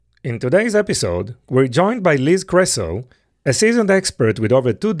In today's episode, we're joined by Liz Kressel, a seasoned expert with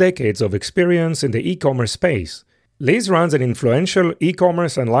over 2 decades of experience in the e-commerce space. Liz runs an influential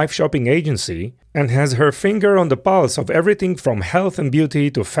e-commerce and live shopping agency and has her finger on the pulse of everything from health and beauty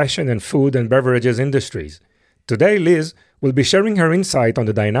to fashion and food and beverages industries. Today, Liz will be sharing her insight on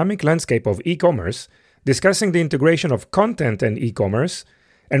the dynamic landscape of e-commerce, discussing the integration of content and e-commerce,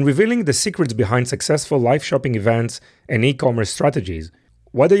 and revealing the secrets behind successful live shopping events and e-commerce strategies.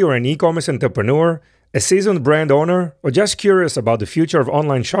 Whether you're an e-commerce entrepreneur, a seasoned brand owner, or just curious about the future of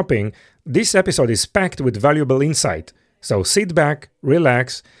online shopping, this episode is packed with valuable insight. So sit back,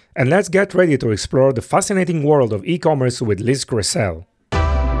 relax, and let's get ready to explore the fascinating world of e-commerce with Liz Kressel.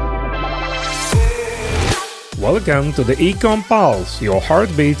 Welcome to the Ecom Pulse, your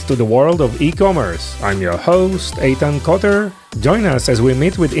heartbeat to the world of e-commerce. I'm your host, Eitan Kotter. Join us as we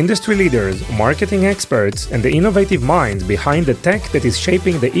meet with industry leaders, marketing experts, and the innovative minds behind the tech that is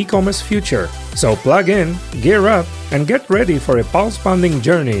shaping the e-commerce future. So plug in, gear up, and get ready for a pulse-pounding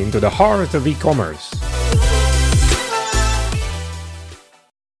journey into the heart of e-commerce.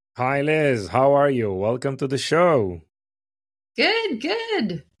 Hi Liz, how are you? Welcome to the show.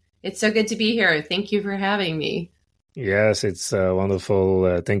 Good. It's so good to be here. Thank you for having me. Yes, it's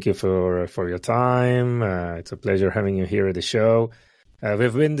wonderful. Thank you for your time. It's a pleasure having you here at the show.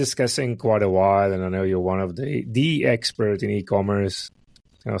 We've been discussing quite a while, and I know you're one of the expert in e-commerce,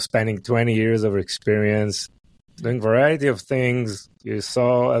 spanning 20 years of experience, doing a variety of things. You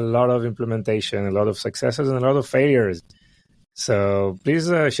saw a lot of implementation, a lot of successes, and a lot of failures. So please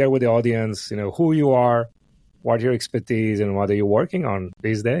share with the audience, who you are, what your expertise, and what are you working on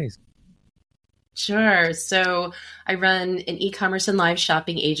these days? Sure. So I run an e-commerce and live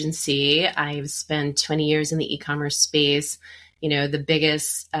shopping agency. I've spent 20 years in the e-commerce space. The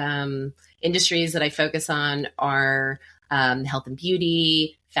biggest industries that I focus on are health and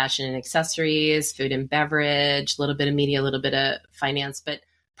beauty, fashion and accessories, food and beverage, a little bit of media, a little bit of finance. But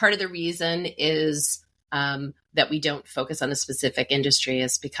part of the reason is that we don't focus on a specific industry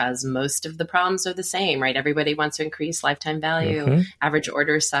is because most of the problems are the same, right? Everybody wants to increase lifetime value, average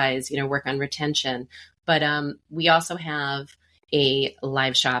order size, work on retention. But we also have a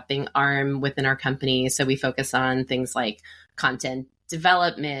live shopping arm within our company. So we focus on things like content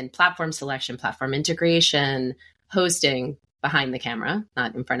development, platform selection, platform integration, hosting behind the camera,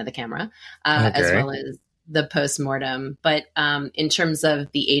 not in front of the camera, as well as the postmortem. But in terms of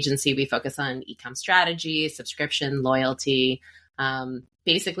the agency, we focus on e-com strategy, subscription, loyalty,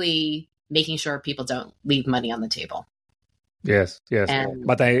 basically making sure people don't leave money on the table. Yes.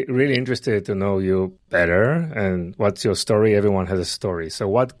 But I'm really interested to know you better. And what's your story? Everyone has a story. So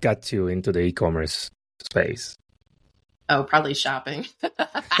what got you into the e-commerce space? Oh, probably shopping.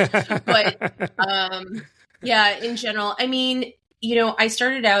 But yeah, in general, I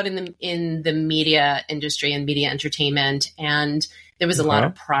started out in the media industry and media entertainment, and there was a lot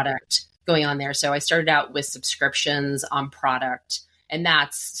of product going on there. So I started out with subscriptions on product, and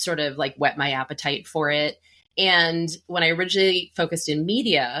that's sort of like whet my appetite for it. And when I originally focused in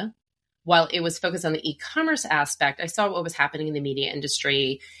media, while it was focused on the e-commerce aspect, I saw what was happening in the media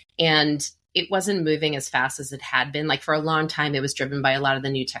industry, and it wasn't moving as fast as it had been. Like for a long time, it was driven by a lot of the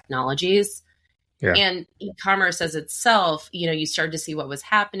new technologies. Yeah. And e-commerce as itself, you started to see what was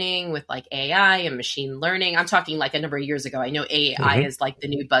happening with like AI and machine learning. I'm talking like a number of years ago. I know AI is like the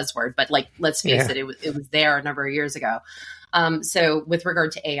new buzzword, but like, let's face it, it was there a number of years ago. So with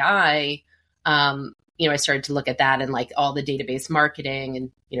regard to AI, I started to look at that and like all the database marketing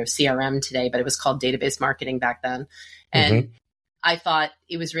and, CRM today, but it was called database marketing back then. And I thought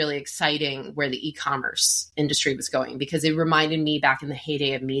it was really exciting where the e-commerce industry was going because it reminded me back in the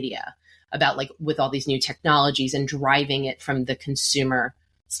heyday of media about like with all these new technologies and driving it from the consumer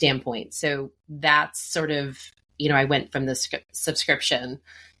standpoint. So that's sort of, I went from the subscription,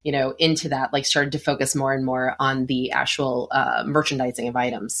 into that, like started to focus more and more on the actual merchandising of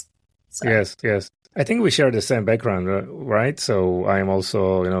items. So. Yes. I think we share the same background, right? So I'm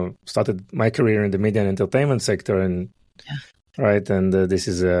also, started my career in the media and entertainment sector and right. And this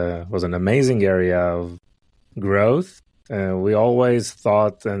was an amazing area of growth. We always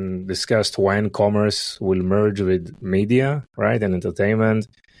thought and discussed when commerce will merge with media, right, and entertainment.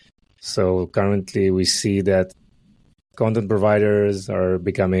 So currently we see that content providers are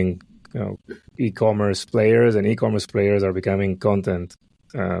becoming e-commerce players and e-commerce players are becoming content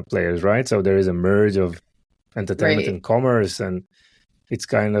players, right? So there is a merge of entertainment and commerce, and it's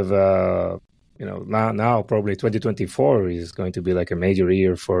kind of, now probably 2024 is going to be like a major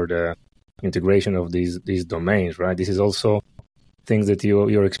year for the integration of these domains, right? This is also things that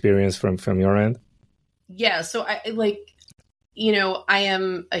you experience from your end. Yeah. So I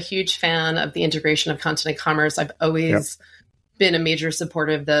am a huge fan of the integration of content and commerce. I've always been a major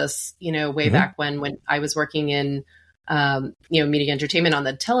supporter of this, way back when I was working in, media entertainment on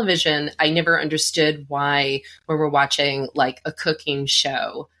the television. I never understood why when we're watching like a cooking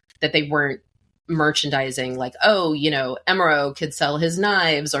show that they weren't merchandising like, Emerald could sell his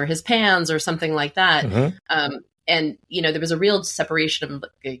knives or his pans or something like that. And, there was a real separation of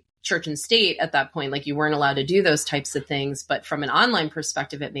like, church and state at that point. Like you weren't allowed to do those types of things. But from an online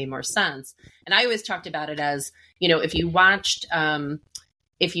perspective, it made more sense. And I always talked about it as, if you watched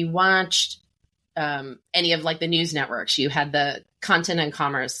any of like the news networks, you had the content and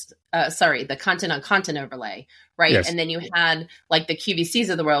commerce, the content on content overlay, right? Yes. And then you had like the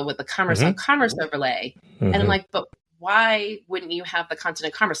QVCs of the world with the commerce on commerce overlay. And I'm like, but why wouldn't you have the content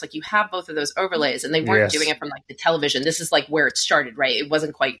and commerce? Like you have both of those overlays, and they weren't doing it from like the television. This is like where it started, right? It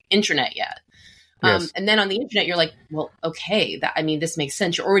wasn't quite internet yet. And then on the internet, you're like, well, okay, this makes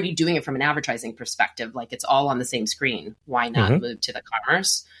sense. You're already doing it from an advertising perspective. Like it's all on the same screen. Why not move to the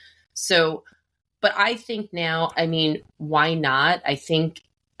commerce? So, but I think now, why not? I think,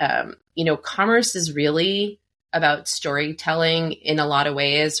 commerce is really about storytelling in a lot of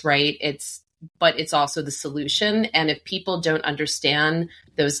ways, right? But it's also the solution. And if people don't understand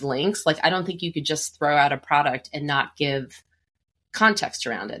those links, like, I don't think you could just throw out a product and not give context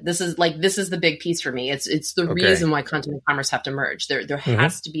around it. This is the big piece for me. It's the reason why content and commerce have to merge. There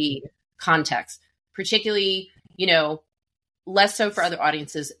has to be context, particularly, less so for other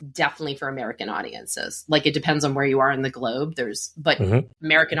audiences, definitely for American audiences. Like it depends on where you are in the globe. But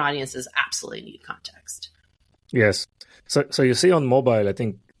American audiences absolutely need context. Yes. So you see on mobile, I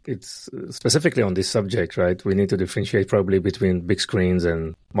think it's specifically on this subject, right? We need to differentiate probably between big screens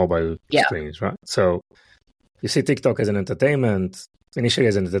and mobile screens, right? So you see TikTok as an entertainment, initially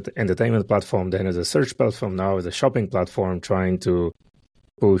as an entertainment platform, then as a search platform, now as a shopping platform, trying to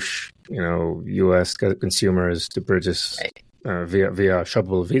push, US consumers to purchase via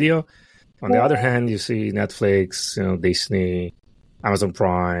shoppable video. On the other hand, you see Netflix, Disney, Amazon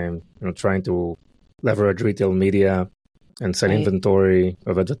Prime, trying to leverage retail media and sell inventory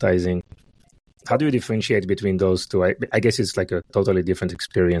of advertising. How do you differentiate between those two? I guess it's like a totally different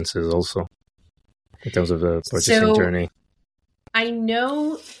experiences also in terms of the purchasing journey. I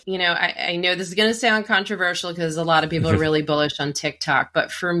know, I know this is going to sound controversial because a lot of people are really bullish on TikTok,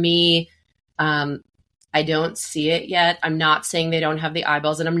 but for me, I don't see it yet. I'm not saying they don't have the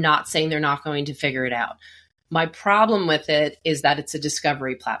eyeballs, and I'm not saying they're not going to figure it out. My problem with it is that it's a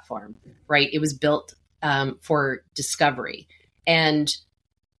discovery platform, right? It was built for discovery. And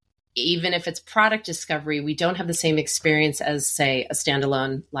even if it's product discovery, we don't have the same experience as, say, a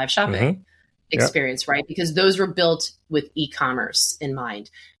standalone live shopping experience, right? Because those were built with e-commerce in mind.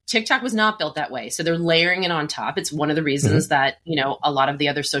 TikTok was not built that way. So they're layering it on top. It's one of the reasons that, a lot of the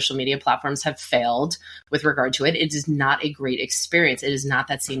other social media platforms have failed with regard to it. It is not a great experience. It is not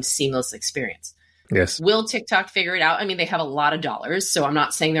that same seamless experience. Yes. Will TikTok figure it out? They have a lot of dollars, so I'm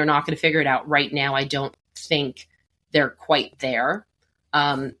not saying they're not going to figure it out right now. I don't think they're quite there.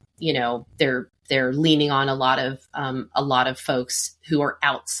 They're leaning on a lot of folks who are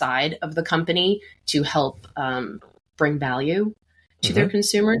outside of the company to help bring value to their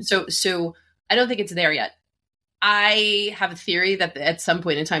consumers. So I don't think it's there yet. I have a theory that at some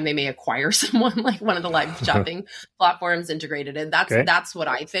point in time they may acquire someone like one of the live shopping platforms integrated in. That's what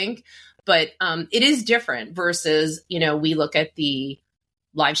I think. But it is different versus, we look at the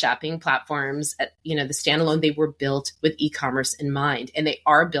live shopping platforms, the standalone, they were built with e-commerce in mind, and they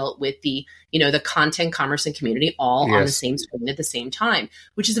are built with the content, commerce, and community all on the same screen at the same time,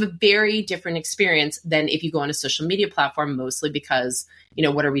 which is a very different experience than if you go on a social media platform, mostly because,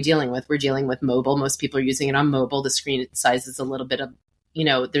 what are we dealing with? We're dealing with mobile. Most people are using it on mobile. The screen size is a little bit of,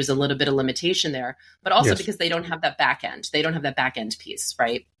 there's a little bit of limitation there, but also because they don't have that back end. They don't have that back end piece,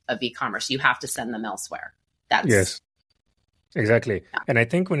 right, of e-commerce. You have to send them elsewhere. Exactly. Yeah. And I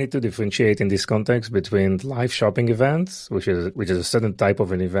think we need to differentiate in this context between live shopping events, which is a certain type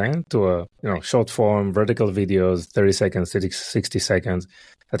of an event, to short form vertical videos, 30 seconds, 60 seconds.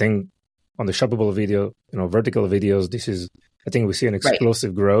 I think on the shoppable video, vertical videos, I think we see an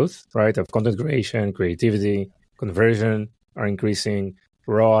explosive growth, right, of content creation, creativity, conversion are increasing,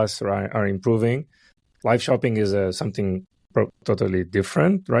 ROAS are improving. Live shopping is something totally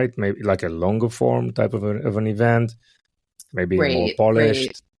different, right? Maybe like a longer form type of an event. Maybe more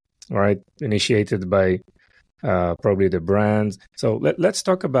polished, right? Initiated by probably the brand. So let's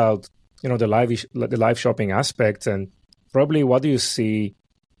talk about the live shopping aspect, and probably what do you see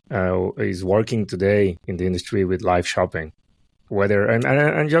is working today in the industry with live shopping? whether, and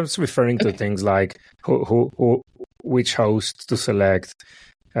I'm just referring to things like which host to select,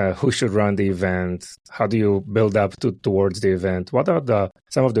 who should run the event, how do you build up towards the event? What are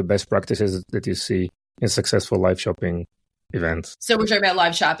some of the best practices that you see in successful live shopping events? So we're talking about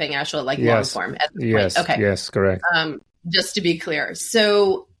live shopping, actual long form at this point. Okay. Yes, correct. Just to be clear.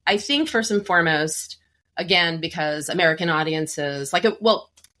 So I think first and foremost, again, because American audiences,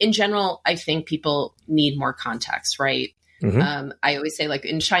 in general, I think people need more context, right? Mm-hmm. I always say,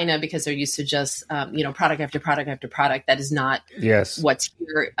 in China, because they're used to just, product after product after product. That is not what's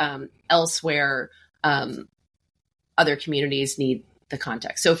here. Elsewhere, other communities need the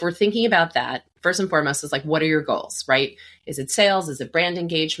context. So if we're thinking about that, first and foremost is what are your goals, right? Is it sales? Is it brand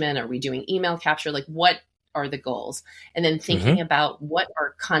engagement? Are we doing email capture? What are the goals? And then thinking about what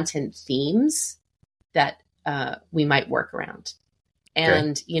are content themes that we might work around.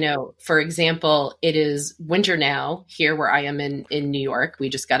 And, for example, it is winter now here where I am in New York. We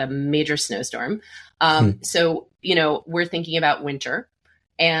just got a major snowstorm. So, we're thinking about winter,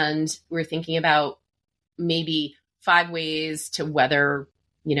 and we're thinking about maybe 5 ways to weather,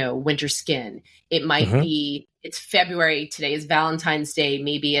 winter skin. It might be, it's February, today is Valentine's Day.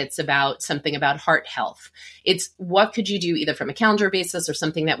 Maybe it's about something about heart health. It's what could you do either from a calendar basis or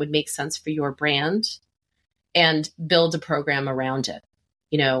something that would make sense for your brand, and build a program around it.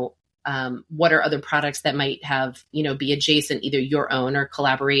 What are other products that might have, be adjacent, either your own or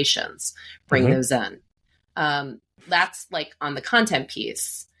collaborations, bring those in. That's on the content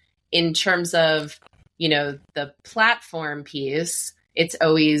piece. In terms of, the platform piece, it's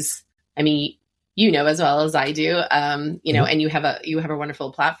always, as well as I do, and you have a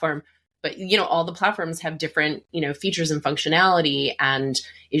wonderful platform. But, all the platforms have different, features and functionality. And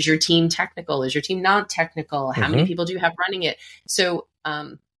is your team technical? Is your team not technical? How many people do you have running it? So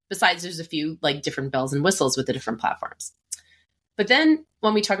besides, there's a few different bells and whistles with the different platforms. But then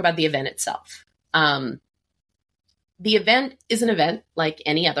when we talk about the event itself, the event is an event like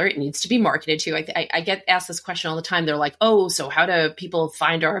any other. It needs to be marketed to. I get asked this question all the time. They're like, oh, so how do people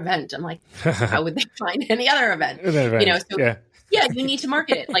find our event? I'm like, how would they find any other event? Yeah, you need to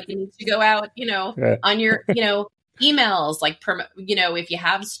market it. You need to go out, on your, emails, if you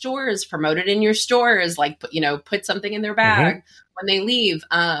have stores, promote it in your stores, put something in their bag when they leave,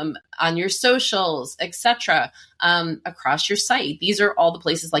 on your socials, etc., across your site. These are all the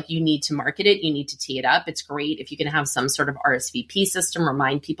places you need to market it. You need to tee it up. It's great if you can have some sort of RSVP system,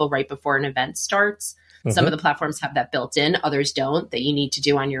 remind people right before an event starts. Some of the platforms have that built in, others don't, that you need to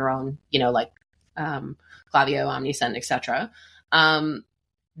do on your own, Klaviyo, Omnisend, etc.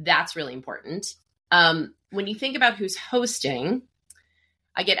 That's really important. When you think about who's hosting,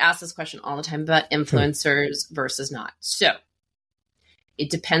 I get asked this question all the time about influencers versus not. So it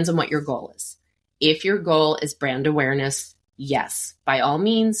depends on what your goal is. If your goal is brand awareness, yes, by all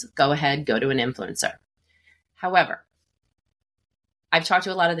means, go ahead, go to an influencer. However, I've talked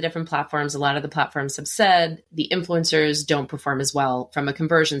to a lot of the different platforms. A lot of the platforms have said the influencers don't perform as well from a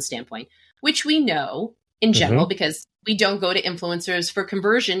conversion standpoint, which we know in general, because we don't go to influencers for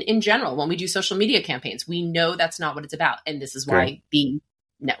conversion in general. When we do social media campaigns, we know that's not what it's about. And this is why the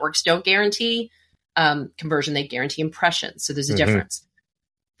networks don't guarantee conversion. They guarantee impressions. So there's a difference.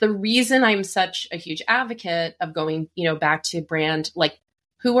 The reason I'm such a huge advocate of going, back to brand,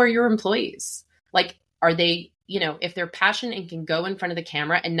 who are your employees? Are they, if they're passionate and can go in front of the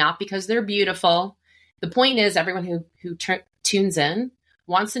camera, and not because they're beautiful. The point is, everyone who tunes in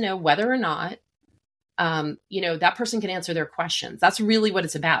wants to know whether or not that person can answer their questions. That's really what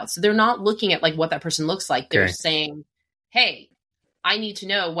it's about. So they're not looking at what that person looks like. They're saying, hey, I need to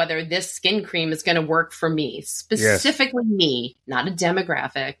know whether this skin cream is going to work for me, specifically me, not a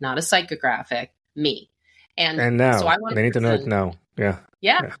demographic, not a psychographic, me. And now so I want they need to know it now.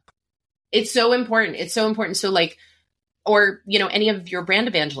 Yeah. It's so important. It's so important. So or, any of your brand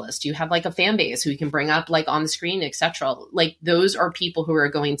evangelists, you have a fan base who you can bring up on the screen, etc. Those are people who are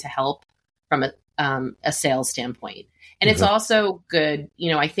going to help from a sales standpoint. And it's also good.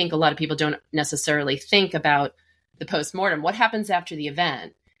 I think a lot of people don't necessarily think about the postmortem. What happens after the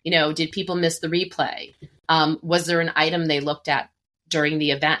event? Did people miss the replay? Was there an item they looked at during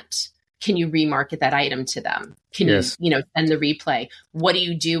the event? Can you remarket that item to them? Can you send the replay? What do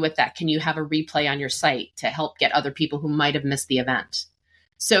you do with that? Can you have a replay on your site to help get other people who might have missed the event?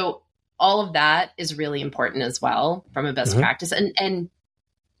 So all of that is really important as well from a best practice. And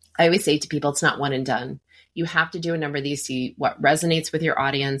I always say to people, it's not one and done. You have to do a number of these, see what resonates with your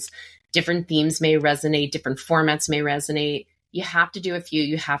audience. Different themes may resonate, different formats may resonate. You have to do a few,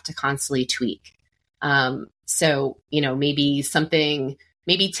 you have to constantly tweak. So,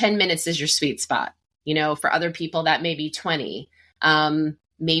 maybe 10 minutes is your sweet spot. For other people, that may be 20.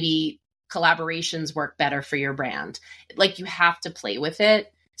 Maybe collaborations work better for your brand. Like you have to play with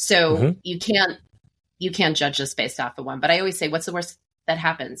it. So you can't judge this based off of one. But I always say, what's the worst that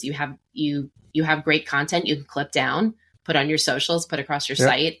happens? You have great content you can clip down, put on your socials, put across your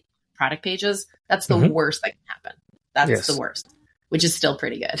site, product pages. That's the worst that can happen. That's the worst, which is still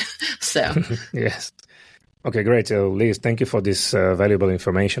pretty good. So yes. Okay, great. So Liz, thank you for this valuable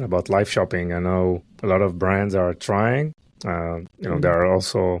information about live shopping. I know a lot of brands are trying. There are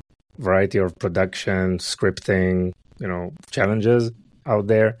also a variety of production, scripting, challenges out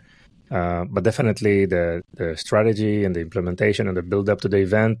there. But definitely the strategy and the implementation and the build up to the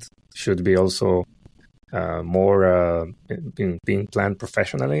event should be also more being planned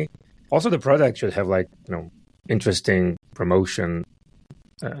professionally. Also, the product should have interesting promotion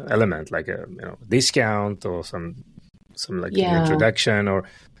element, like a discount or some introduction, or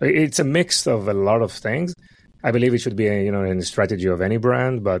it's a mix of a lot of things. I believe it should be in the strategy of any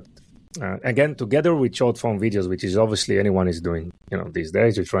brand, but again, together with short form videos, which is obviously anyone is doing these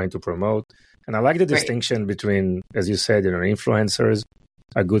days, you're trying to promote. And I like the distinction between, as you said, influencers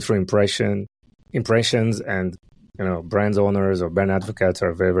are good for impressions, and brand owners or brand advocates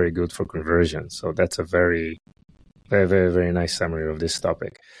are very, very good for conversion. So that's a very, very, very, very nice summary of this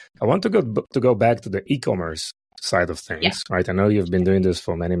topic. I want to go back to the e-commerce side of things, right? I know you've been doing this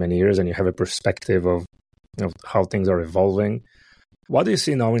for many, many years, and you have a perspective of how things are evolving. What do you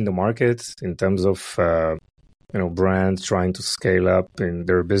see now in the market in terms of brands trying to scale up in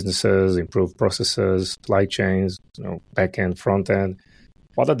their businesses, improve processes, supply chains, back end, front end?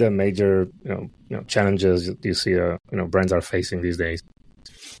 What are the major challenges you see brands are facing these days?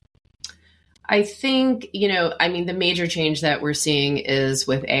 I think, the major change that we're seeing is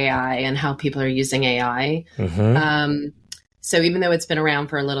with AI and how people are using AI. So even though it's been around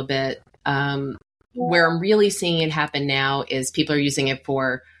for a little bit, where I'm really seeing it happen now is people are using it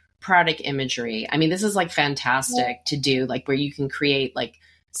for product imagery. I mean, this is fantastic to do, where you can create,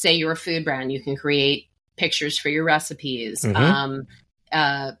 say you're a food brand, you can create pictures for your recipes,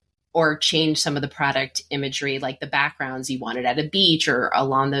 or change some of the product imagery, like the backgrounds you wanted at a beach or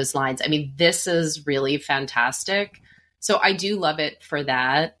along those lines. I mean, this is really fantastic. So I do love it for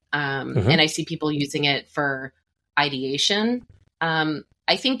that. And I see people using it for ideation. I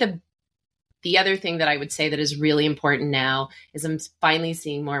think the other thing that I would say that is really important now is I'm finally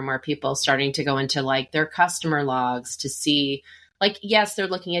seeing more and more people starting to go into their customer logs to see, yes, they're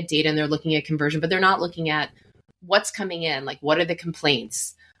looking at data and they're looking at conversion, but they're not looking at what's coming in. What are the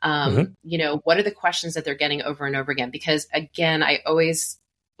complaints? What are the questions that they're getting over and over again? Because again,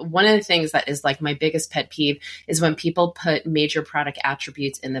 one of the things that is my biggest pet peeve is when people put major product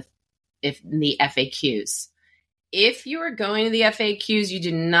attributes in the FAQs. If you are going to the FAQs, you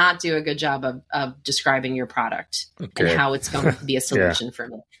do not do a good job of describing your product and how it's going to be a solution for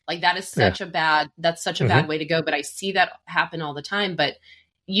me. That is such a bad way to go. But I see that happen all the time. But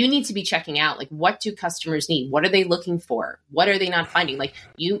you need to be checking out, what do customers need? What are they looking for? What are they not finding?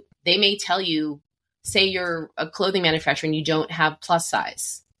 They may tell you, say you're a clothing manufacturer and you don't have plus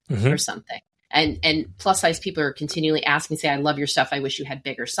size or something. And plus size people are continually asking, say, I love your stuff. I wish you had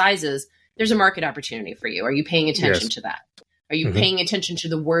bigger sizes. There's a market opportunity for you. Are you paying attention to that? Are you paying attention to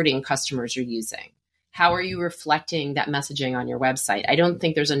the wording customers are using? How are you reflecting that messaging on your website? I don't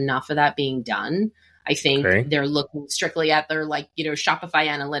think there's enough of that being done. I think they're looking strictly at their Shopify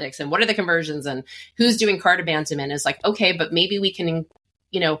analytics and what are the conversions and who's doing cart abandonment. It's okay, but maybe we can,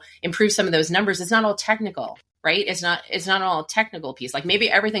 improve some of those numbers. It's not all technical, right? It's not all a technical piece.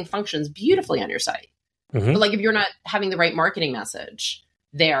 Maybe everything functions beautifully on your site, but if you're not having the right marketing message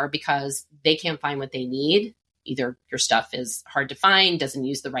there because they can't find what they need, either your stuff is hard to find, doesn't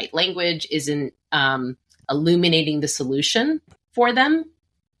use the right language, isn't illuminating the solution for them,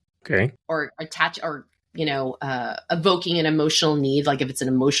 or attach or evoking an emotional need, if it's an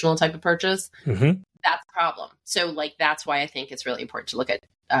emotional type of purchase, that's a problem. So that's why I think it's really important to look at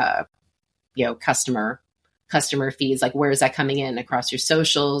customer feeds, where is that coming in across your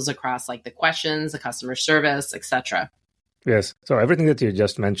socials, across the questions, the customer service, etc. Yes. So everything that you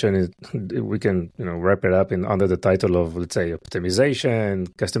just mentioned is, we can wrap it up under the title of, let's say,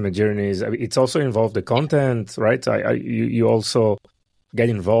 optimization, customer journeys. It's also involved the content, right? You also get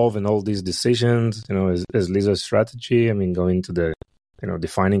involved in all these decisions, as Lisa's strategy. Going to the,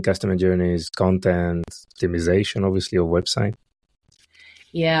 defining customer journeys, content, optimization, obviously, of website.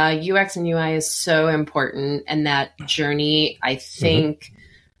 Yeah, UX and UI is so important. And that journey, I think,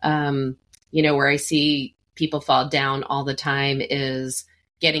 where I see people fall down all the time is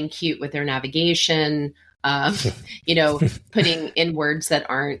getting cute with their navigation, putting in words that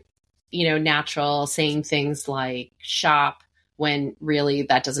aren't, natural, saying things like shop, when really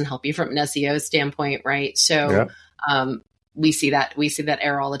that doesn't help you from an SEO standpoint, right? So we see that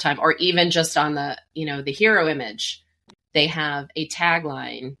error all the time. Or even just on the, the hero image, they have a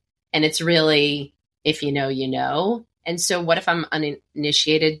tagline and it's really, if you know, you know. And so what if I'm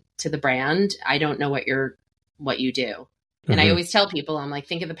uninitiated to the brand? I don't know what you do. And I always tell people, I'm like,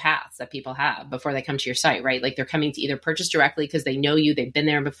 think of the paths that people have before they come to your site, right? Like they're coming to either purchase directly because they know you, they've been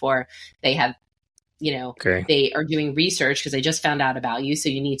there before, they have, they are doing research because they just found out about you. So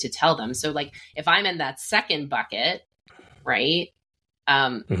you need to tell them. So like if I'm in that second bucket, right?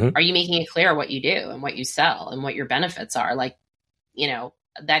 Are you making it clear what you do and what you sell and what your benefits are? Like,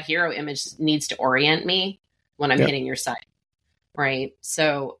 that hero image needs to orient me when I'm hitting your site. Right.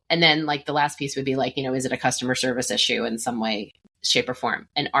 So, and then like the last piece would be like, is it a customer service issue in some way, shape or form?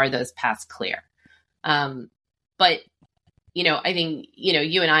 And are those paths clear? But, I think,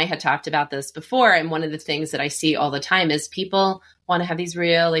 you and I had talked about this before. And one of the things that I see all the time is people want to have these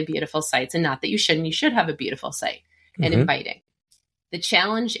really beautiful sites, and not that you shouldn't, you should have a beautiful site and inviting. The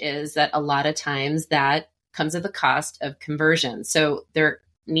challenge is that a lot of times that comes at the cost of conversion. So there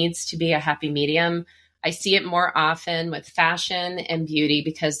needs to be a happy medium. I see it more often with fashion and beauty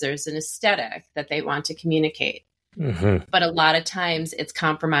because there's an aesthetic that they want to communicate. But a lot of times it's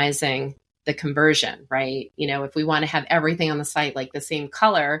compromising the conversion, right? If we want to have everything on the site like the same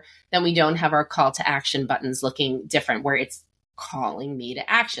color, then we don't have our call to action buttons looking different where it's calling me to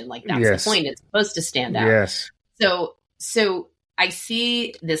action. Like that's the point. It's supposed to stand out. Yes. So I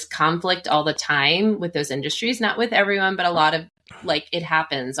see this conflict all the time with those industries, not with everyone, but a lot of like it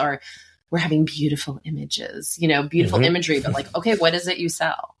happens. Or we're having beautiful images, beautiful imagery, but like, okay, what is it you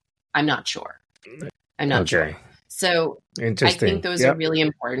sell? I'm not sure. Sure. So I think those are really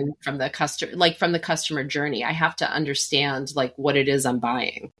important from the customer journey. I have to understand like what it is I'm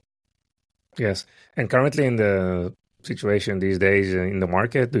buying. Yes. And currently in the situation these days in the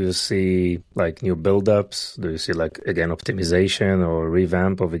market, do you see like new buildups? Do you see like, again, optimization or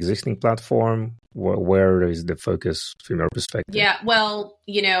revamp of existing platform? Where is the focus from your perspective? Yeah, well,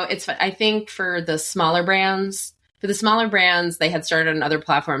 it's, I think for the smaller brands, they had started on other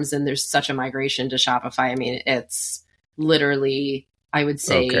platforms and there's such a migration to Shopify. I mean, it's literally, I would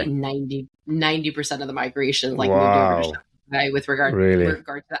say 90% of the migration moved over to Shopify with regard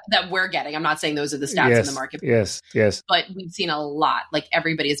to that we're getting. I'm not saying those are the stats in the market. Yes. But we've seen a lot, like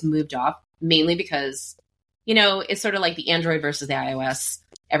everybody has moved off mainly because, it's sort of like the Android versus the iOS.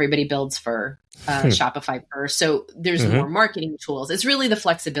 Everybody builds for Shopify first. So there's more marketing tools. It's really the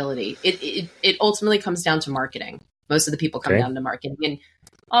flexibility. It ultimately comes down to marketing. Most of the people come down to marketing. And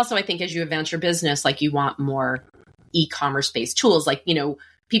also, I think as you advance your business, like you want more e-commerce based tools. Like,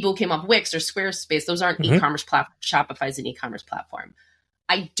 people who came off Wix or Squarespace. Those aren't e-commerce platform. Shopify is an e-commerce platform.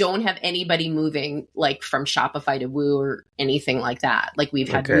 I don't have anybody moving like from Shopify to Woo or anything like that. Like we've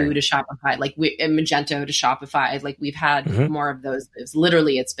had Woo to Shopify, like Magento to Shopify. Like we've had more of those.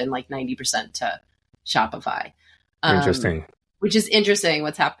 It's been like 90% to Shopify. Interesting. Which is interesting.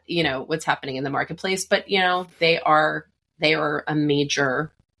 What's happening in the marketplace? But they are a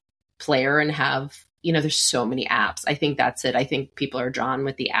major player and have there's so many apps. I think that's it. I think people are drawn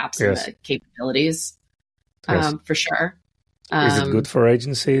with the apps and the capabilities for sure. Is it good for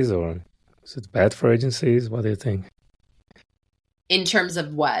agencies or is it bad for agencies? What do you think? In terms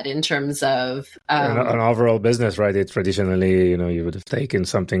of what? In terms of an overall business, right? It traditionally, you would have taken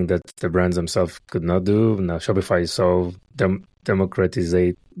something that the brands themselves could not do. Now Shopify is so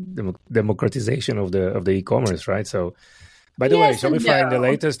democratization of the e-commerce, right? So, by the way, Shopify in the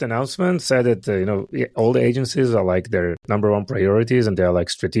latest announcement said that all the agencies are like their number one priorities, and they are like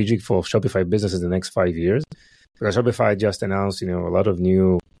strategic for Shopify business in the next 5 years. Because Shopify just announced, a lot of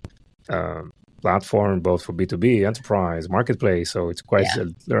new platform, both for B2B, enterprise, marketplace. So it's quite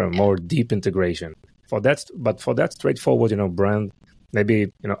there are more deep integration for that. But for that straightforward, brand,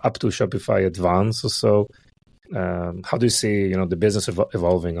 maybe up to Shopify Advance or so. How do you see the business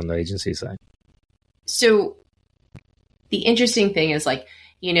evolving on the agency side? So the interesting thing is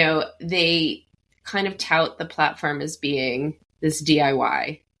they kind of tout the platform as being this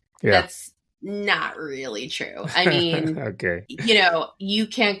DIY. That's not really true. I mean, you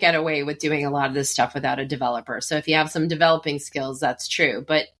can't get away with doing a lot of this stuff without a developer. So if you have some developing skills, that's true.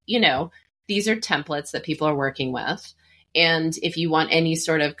 But, these are templates that people are working with. And if you want any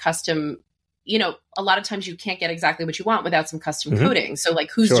sort of custom, a lot of times you can't get exactly what you want without some custom coding. So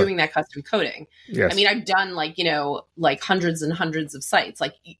like who's doing that custom coding? Yes. I mean, I've done like hundreds and hundreds of sites.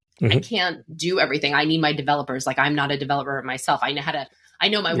 Like I can't do everything. I need my developers. Like I'm not a developer myself. I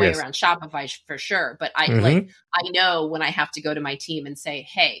know my way around Shopify for sure, but I know when I have to go to my team and say,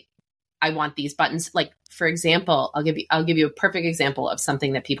 hey, I want these buttons. Like, for example, I'll give you a perfect example of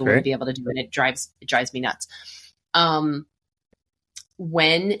something that people wouldn't be able to do, and it drives me nuts.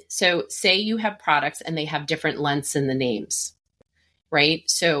 So say you have products and they have different lengths in the names, right?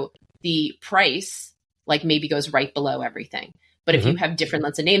 So the price like maybe goes right below everything. But if you have different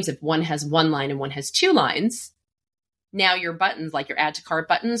lengths of names, if one has one line and one has two lines, now your buttons, like your add to cart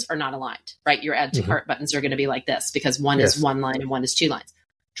buttons, are not aligned, right? Your add to cart buttons are going to be like this because one is one line and one is two lines.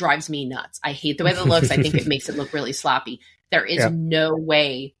 Drives me nuts. I hate the way that looks. I think it makes it look really sloppy. There is no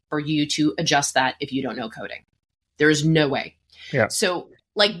way for you to adjust that if you don't know coding. There is no way. Yeah. So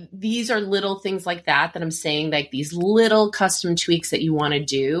like these are little things like that I'm saying, like these little custom tweaks that you want to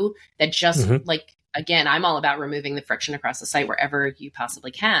do that just like, again, I'm all about removing the friction across the site wherever you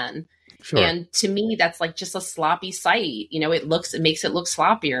possibly can. Sure. And to me, that's like just a sloppy site. You know, it makes it look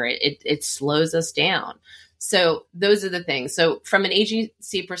sloppier. It slows us down. So those are the things. So from an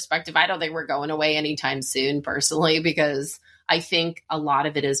agency perspective, I don't think we're going away anytime soon personally, because I think a lot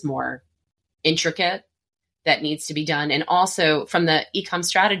of it is more intricate that needs to be done. And also from the e-com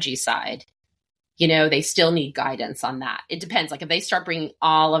strategy side, you know, they still need guidance on that. It depends. Like if they start bringing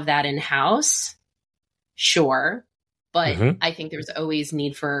all of that in-house, sure. But I think there's always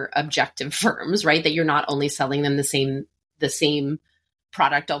need for objective firms, right? That you're not only selling them the same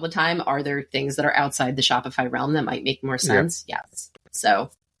product all the time. Are there things that are outside the Shopify realm that might make more sense? Yes.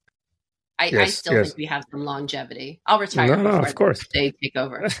 So I still think we have some longevity. I'll retire before they take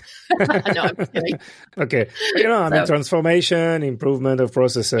over. No, I'm kidding. Okay. You know, I mean, transformation, improvement of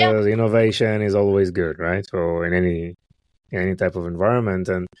processes, innovation is always good, right? So in any type of environment.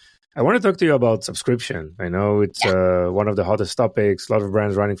 And I want to talk to you about subscription. I know it's one of the hottest topics. A lot of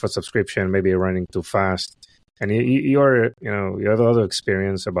brands running for subscription, maybe running too fast. And you have a lot of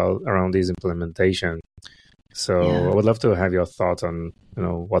experience around this implementation. So I would love to have your thoughts on, you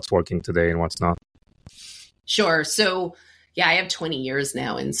know, what's working today and what's not. Sure. So I have 20 years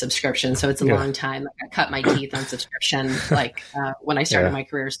now in subscription. So it's a long time. Like, I cut my teeth on subscription, like when I started my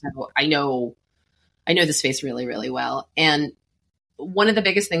career. So I know the space really, really well. And one of the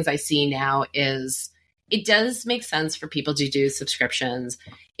biggest things I see now is it does make sense for people to do subscriptions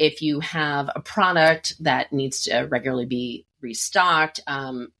if you have a product that needs to regularly be restocked.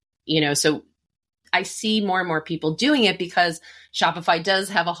 So I see more and more people doing it because Shopify does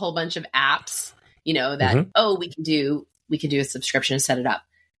have a whole bunch of apps, you know, that, we can do a subscription and set it up.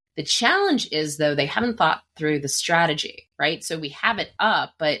 The challenge is, though, they haven't thought through the strategy, right? So we have it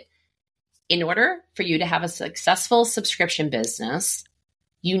up, but in order for you to have a successful subscription business,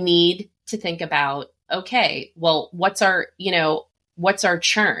 you need to think about, okay, well, what's our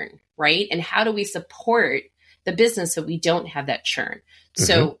churn, right? And how do we support the business so we don't have that churn?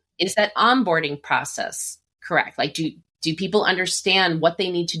 So is that onboarding process correct? Like, do people understand what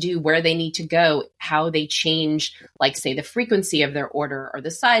they need to do, where they need to go, how they change, like, say, the frequency of their order or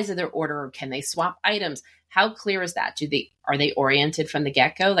the size of their order, or can they swap items? How clear is that? Are they oriented from the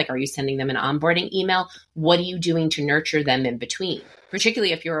get-go? Like, are you sending them an onboarding email? What are you doing to nurture them in between?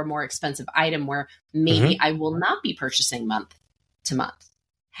 Particularly if you're a more expensive item where maybe I will not be purchasing month to month.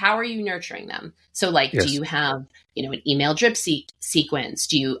 How are you nurturing them? So like, do you have, an email drip sequence?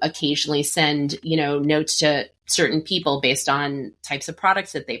 Do you occasionally send, notes to certain people based on types of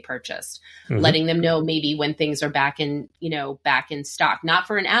products that they purchased, letting them know maybe when things are back in stock, not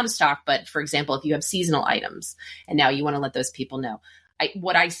for an out of stock, but for example, if you have seasonal items and now you want to let those people know.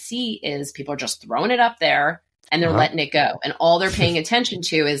 What I see is people are just throwing it up there and they're letting it go. And all they're paying attention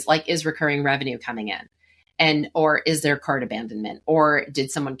to is recurring revenue coming in? Or is there cart abandonment, or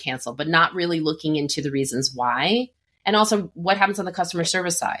did someone cancel, but not really looking into the reasons why. And also what happens on the customer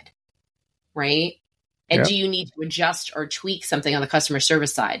service side, right? And do you need to adjust or tweak something on the customer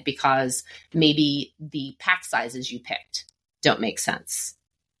service side because maybe the pack sizes you picked don't make sense,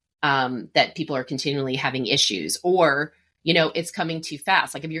 that people are continually having issues, or, it's coming too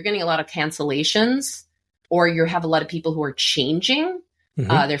fast. Like if you're getting a lot of cancellations, or you have a lot of people who are changing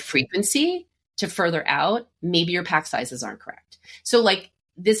their frequency to further out, maybe your pack sizes aren't correct. So like,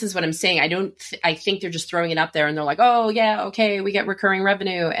 this is what I'm saying. I think they're just throwing it up there and they're like, oh yeah, okay, we get recurring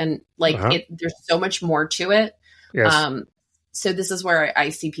revenue. And like, there's so much more to it. Yes. So this is where I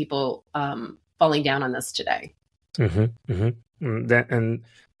see people falling down on this today. And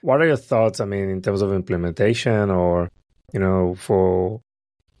what are your thoughts? I mean, in terms of implementation, or,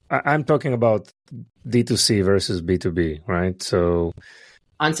 I'm talking about D2C versus B2B, right? So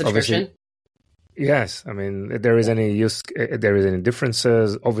on subscription. Yes, I mean, there is any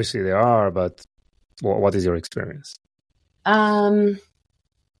differences? Obviously, there are, but what is your experience? I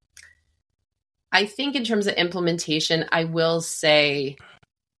think in terms of implementation, I will say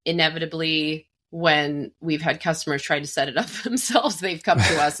inevitably, when we've had customers try to set it up themselves, they've come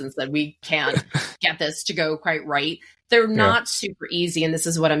to us and said, we can't get this to go quite right. They're not super easy. And this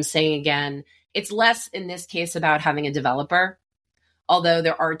is what I'm saying again. It's less in this case about having a developer, although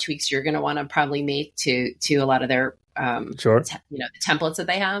there are tweaks you're going to want to probably make to a lot of their the templates that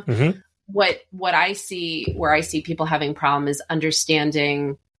they have. Mm-hmm. What I see, where I see people having problem is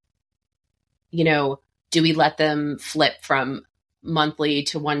understanding, do we let them flip from monthly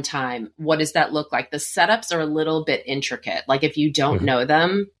to one time? What does that look like? The setups are a little bit intricate. Like if you don't know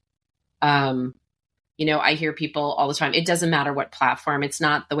them, I hear people all the time, it doesn't matter what platform. It's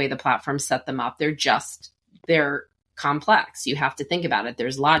not the way the platform set them up. They're complex. You have to think about it.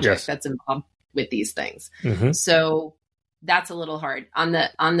 There's logic that's involved with these things. Mm-hmm. So that's a little hard on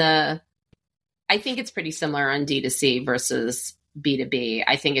the, I think it's pretty similar on D2C versus B2B.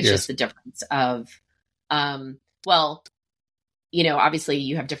 I think it's just the difference of, obviously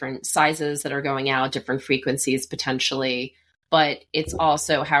you have different sizes that are going out, different frequencies potentially, but it's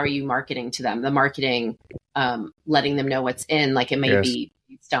also, how are you marketing to them? The marketing, letting them know what's in, like it may be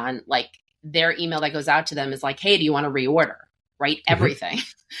based on like their email that goes out to them is like, hey, do you want to reorder? Right? Mm-hmm. Everything.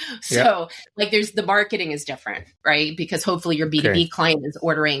 So like the marketing is different, right? Because hopefully your B2B client is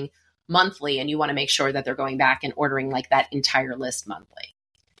ordering monthly and you want to make sure that they're going back and ordering like that entire list monthly.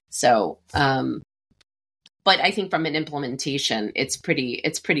 So, but I think from an implementation, it's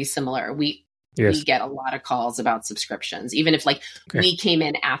pretty similar. We get a lot of calls about subscriptions, even if we came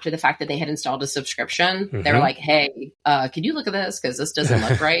in after the fact that they had installed a subscription. Mm-hmm. They were like, hey, can you look at this? Cause this doesn't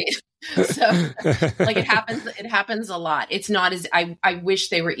look right. So like it happens a lot. It's not as, I wish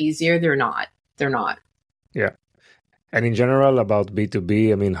they were easier. They're not. Yeah. And in general about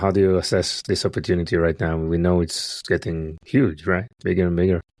B2B, I mean, how do you assess this opportunity right now? We know it's getting huge, right? Bigger and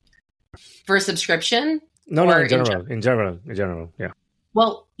bigger. For subscription? No, in general. Yeah.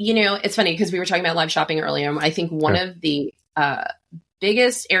 Well, it's funny because we were talking about live shopping earlier. I think one of the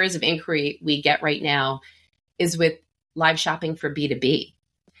biggest areas of inquiry we get right now is with live shopping for B2B.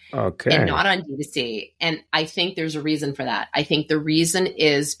 Okay. And not on D2C. And I think there's a reason for that. I think the reason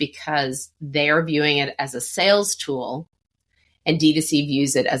is because they are viewing it as a sales tool and D2C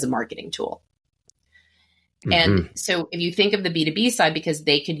views it as a marketing tool. Mm-hmm. And so if you think of the B2B side, because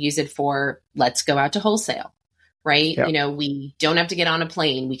they could use it for, let's go out to wholesale, right? Yep. We don't have to get on a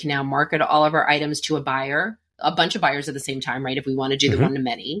plane. We can now market all of our items to a bunch of buyers at the same time, right? If we want to do the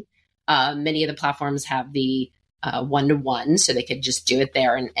one-to-many. Many of the platforms have the one-to-one, so they could just do it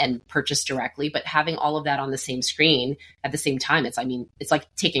there and purchase directly. But having all of that on the same screen at the same time, it's like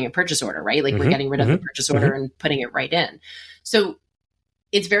taking a purchase order, right? Like we're getting rid of the purchase order and putting it right in. So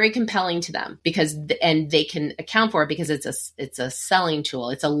it's very compelling to them and they can account for it because it's a selling tool.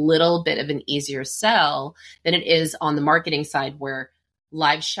 It's a little bit of an easier sell than it is on the marketing side, where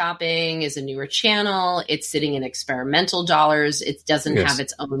live shopping is a newer channel. It's sitting in experimental dollars. It doesn't have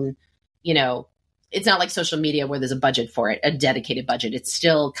its own, it's not like social media where there's a budget for it, a dedicated budget. It's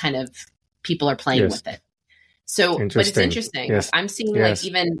still kind of, people are playing with it. So, but it's interesting. Yes. I'm seeing like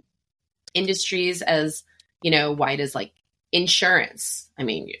even industries as, wide as like insurance. I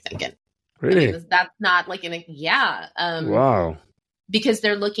mean, you're thinking, really? That's not like wow. Because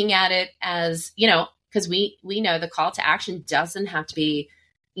they're looking at it as, because we know the call to action doesn't have to be,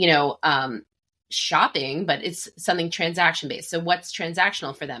 shopping, but it's something transaction based. So what's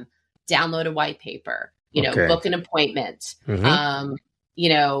transactional for them? Download a white paper, book an appointment, give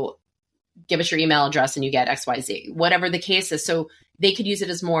us your email address and you get XYZ, whatever the case is. So they could use it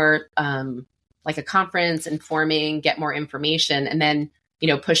as more like a conference, informing, get more information, and then,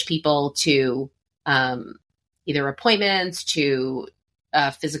 push people to either appointments, to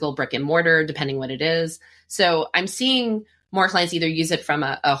physical brick and mortar, depending what it is. So I'm seeing more clients either use it from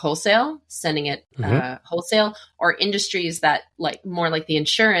a wholesale, sending it wholesale, or industries that like more like the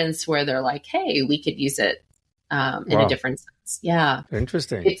insurance, where they're like, hey, we could use it in a different sense. Yeah.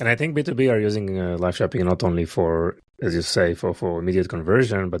 Interesting. And I think B2B are using live shopping not only for, as you say, for immediate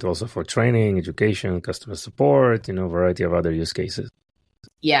conversion, but also for training, education, customer support, variety of other use cases.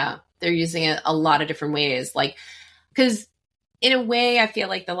 Yeah. They're using it a lot of different ways. Like, because in a way, I feel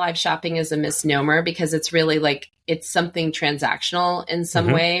like the live shopping is a misnomer, because it's really like, it's something transactional in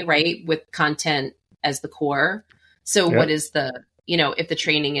some way, right? With content as the core. So what is the, if the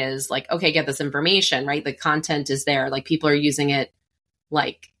training is like, okay, get this information, right? The content is there. Like people are using it.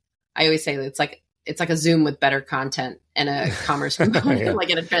 Like I always say, it's like a Zoom with better content and a commerce component, like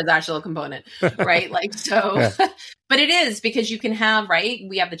in a transactional component, right? Like, so, but it is, because you can have, right?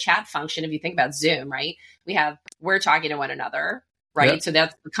 We have the chat function. If you think about Zoom, right? We're talking to one another, right? Yep. So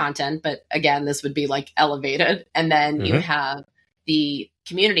that's the content. But again, this would be like elevated. And then you have the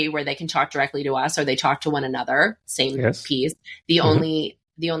community where they can talk directly to us or they talk to one another, same piece. The only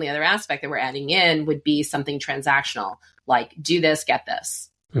other aspect that we're adding in would be something transactional, like do this, get this,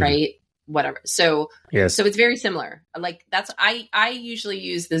 right? Whatever. So it's very similar. Like I usually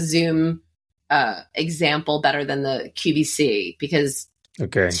use the Zoom example better than the QVC because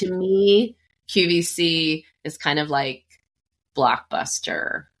to me, QVC is kind of like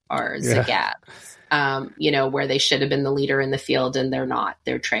Blockbuster or Zagat, where they should have been the leader in the field and they're not,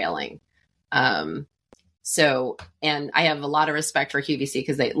 they're trailing. So, and I have a lot of respect for QVC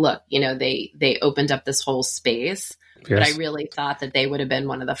because they opened up this whole space, but I really thought that they would have been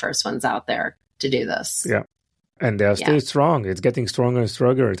one of the first ones out there to do this. Yeah. And they are still strong. It's getting stronger and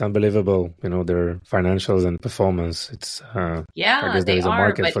stronger. It's unbelievable. Their financials and performance. It's, I guess there is a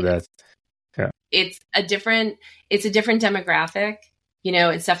market for that. Yeah. It's a different demographic.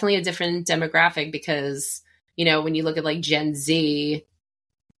 It's definitely a different demographic because, when you look at like Gen Z,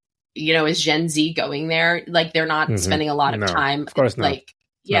 is Gen Z going there? Like they're not spending a lot of time. Of course not. Like,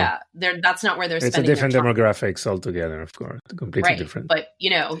 that's not where they're spending. It's a different demographics altogether, of course, completely different. But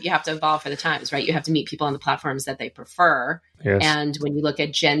you have to evolve for the times, right? You have to meet people on the platforms that they prefer. Yes. And when you look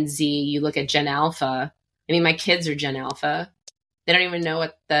at Gen Z, you look at Gen Alpha. I mean, my kids are Gen Alpha. They don't even know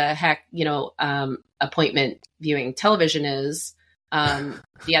what the heck, appointment viewing television is.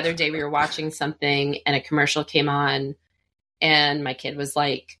 The other day we were watching something and a commercial came on and my kid was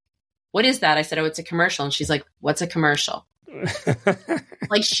like, "What is that?" I said, "Oh, it's a commercial." And she's like, "What's a commercial?"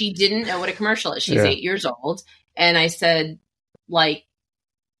 Like she didn't know what a commercial is. She's 8 years old. And I said, like,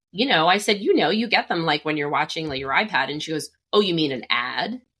 you get them like when you're watching like your iPad. And she goes, "Oh, you mean an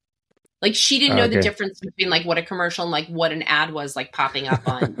ad?" Like she didn't know the difference between like what a commercial and like what an ad was like popping up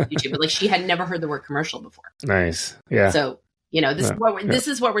on YouTube. But like she had never heard the word commercial before. Nice. Yeah. So, this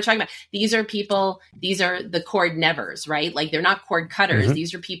is what we're talking about. These are the cord nevers, right? Like they're not cord cutters.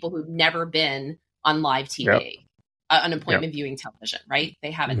 These are people who've never been on live TV, on appointment viewing television, right?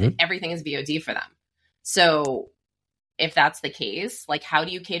 They haven't. Everything is VOD for them. So if that's the case, like how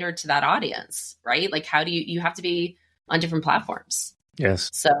do you cater to that audience, right? Like how do you have to be on different platforms? Yes.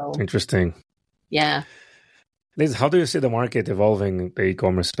 So interesting. Yeah. Liz, how do you see the market evolving, the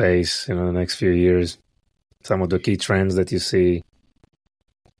e-commerce space, in the next few years? Some of the key trends that you see.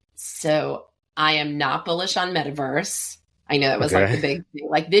 So I am not bullish on metaverse. I know that was like the big thing.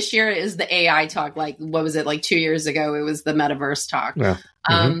 Like this year is the AI talk. Like what was it? Like 2 years ago, it was the metaverse talk. Yeah.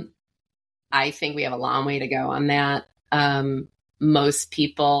 I think we have a long way to go on that. Most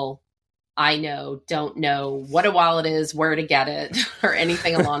people I know don't know what a wallet is, where to get it, or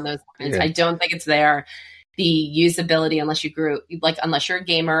anything along those lines. I don't think it's there. The usability, unless you're a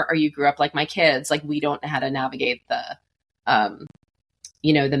gamer or you grew up like my kids, like we don't know how to navigate the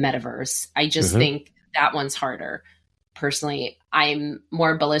metaverse. I just think that one's harder. Personally, I'm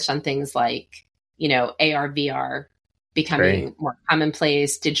more bullish on things like, AR, VR becoming more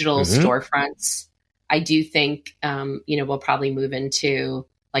commonplace, digital storefronts. I do think, we'll probably move into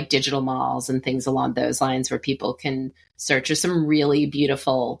like digital malls and things along those lines where people can search. There's some really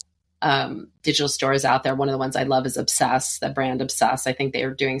beautiful digital stores out there. One of the ones I love is Obsess, the brand Obsess. I think they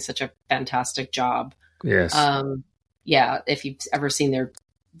are doing such a fantastic job. Yes. If you've ever seen their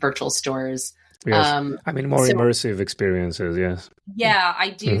virtual stores. Yes. More immersive experiences. Yes. Yeah,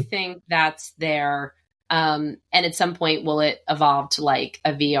 I do think that's there. And at some point, will it evolve to like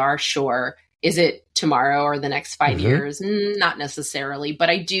a VR? Sure. Is it tomorrow or the next 5 years? Not necessarily, but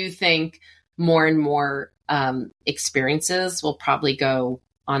I do think more and more experiences will probably go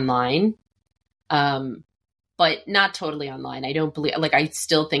online, but not totally online. I don't believe, I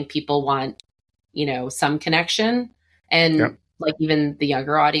still think people want, some connection, and like even the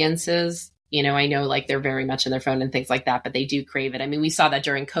younger audiences, I know like they're very much in their phone and things like that, but they do crave it. I mean, we saw that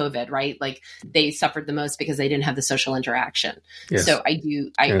during COVID, right? Like they suffered the most because they didn't have the social interaction. Yes. So I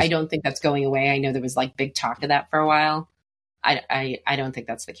don't think that's going away. I know there was like big talk of that for a while. I don't think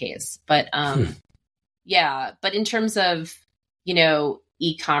that's the case, but but in terms of,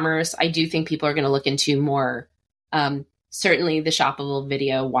 e-commerce, I do think people are going to look into more, certainly the shoppable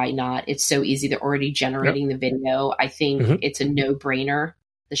video. Why not? It's so easy. They're already generating the video. I think it's a no-brainer,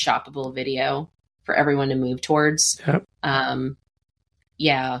 the shoppable video, for everyone to move towards. And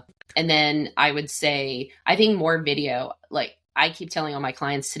then I would say, I think more video. Like I keep telling all my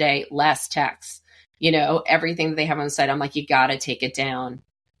clients today, less text. Everything that they have on the site, I'm like, you got to take it down.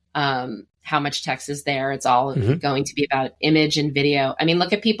 How much text is there? It's all going to be about image and video. I mean,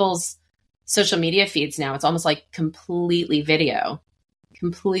 look at people's social media feeds now. It's almost like completely video.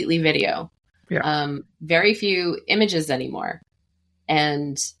 Very few images anymore.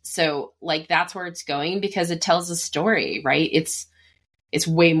 And so like, that's where it's going because it tells a story, right? It's, it's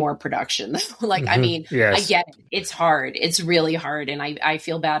way more production. Like, I mean, Yes. I get it. It's hard. It's really hard. And I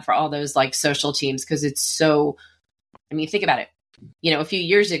feel bad for all those like social teams because it's so, I mean, think about it. You know, a few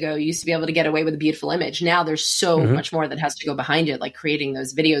years ago, you used to be able to get away with a beautiful image. Now there's so much more that has to go behind it, like creating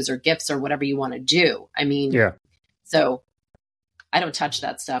those videos or GIFs or whatever you want to do. I mean, so I don't touch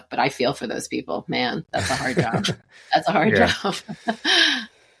that stuff, but I feel for those people. Man, that's a hard job. That's a hard job.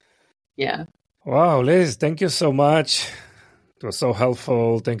 Yeah. Wow, Liz, thank you so much. It was so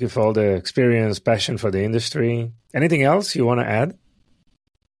helpful. Thank you for all the experience, passion for the industry. Anything else you want to add?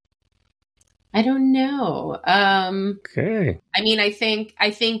 I don't know. Okay. I mean, I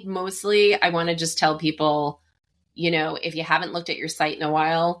think mostly I want to just tell people, you know, if you haven't looked at your site in a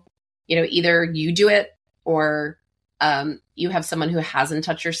while, you know, either you do it or you have someone who hasn't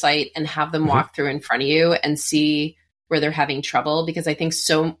touched your site and have them walk through in front of you and see where they're having trouble. Because I think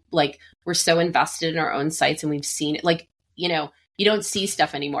we're so invested in our own sites and we've seen it. Like, you know, you don't see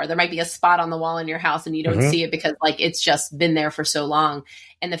stuff anymore. There might be a spot on the wall in your house and you don't see it because like it's just been there for so long.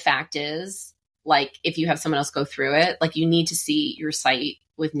 And the fact is, like, if you have someone else go through it, like you need to see your site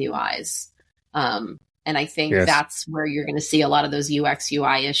with new eyes. And I think that's where you're going to see a lot of those UX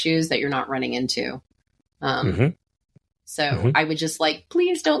UI issues that you're not running into. So I would just like,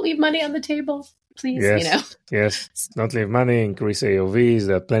 please don't leave money on the table. Please, you know. Yes. Don't leave money, increase AOVs.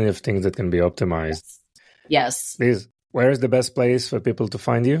 There are plenty of things that can be optimized. Yes. Liz, where is the best place for people to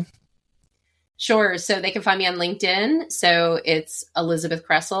find you? Sure. So they can find me on LinkedIn. So it's Elizabeth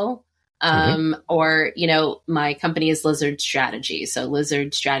Kressel. Or, you know, my company is Lizard Strategy. So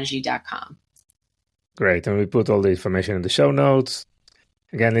lizardstrategy.com. Great. And we put all the information in the show notes.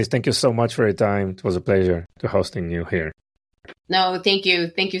 Again, Liz, thank you so much for your time. It was a pleasure to hosting you here. No, thank you.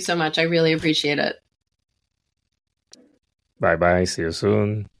 Thank you so much. I really appreciate it. Bye-bye. See you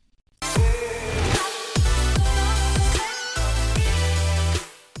soon.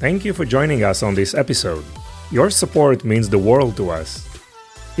 Thank you for joining us on this episode. Your support means the world to us.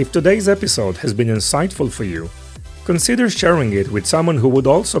 If today's episode has been insightful for you, consider sharing it with someone who would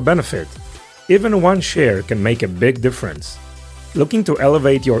also benefit. Even one share can make a big difference. Looking to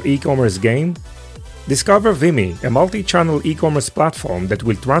elevate your e-commerce game? Discover Vimy, a multi-channel e-commerce platform that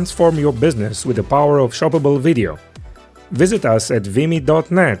will transform your business with the power of shoppable video. Visit us at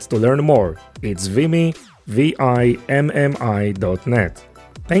vimy.net to learn more. It's Vimy, VIMMI.net.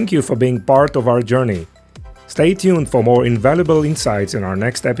 Thank you for being part of our journey. Stay tuned for more invaluable insights in our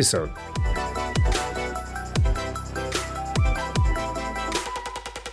next episode.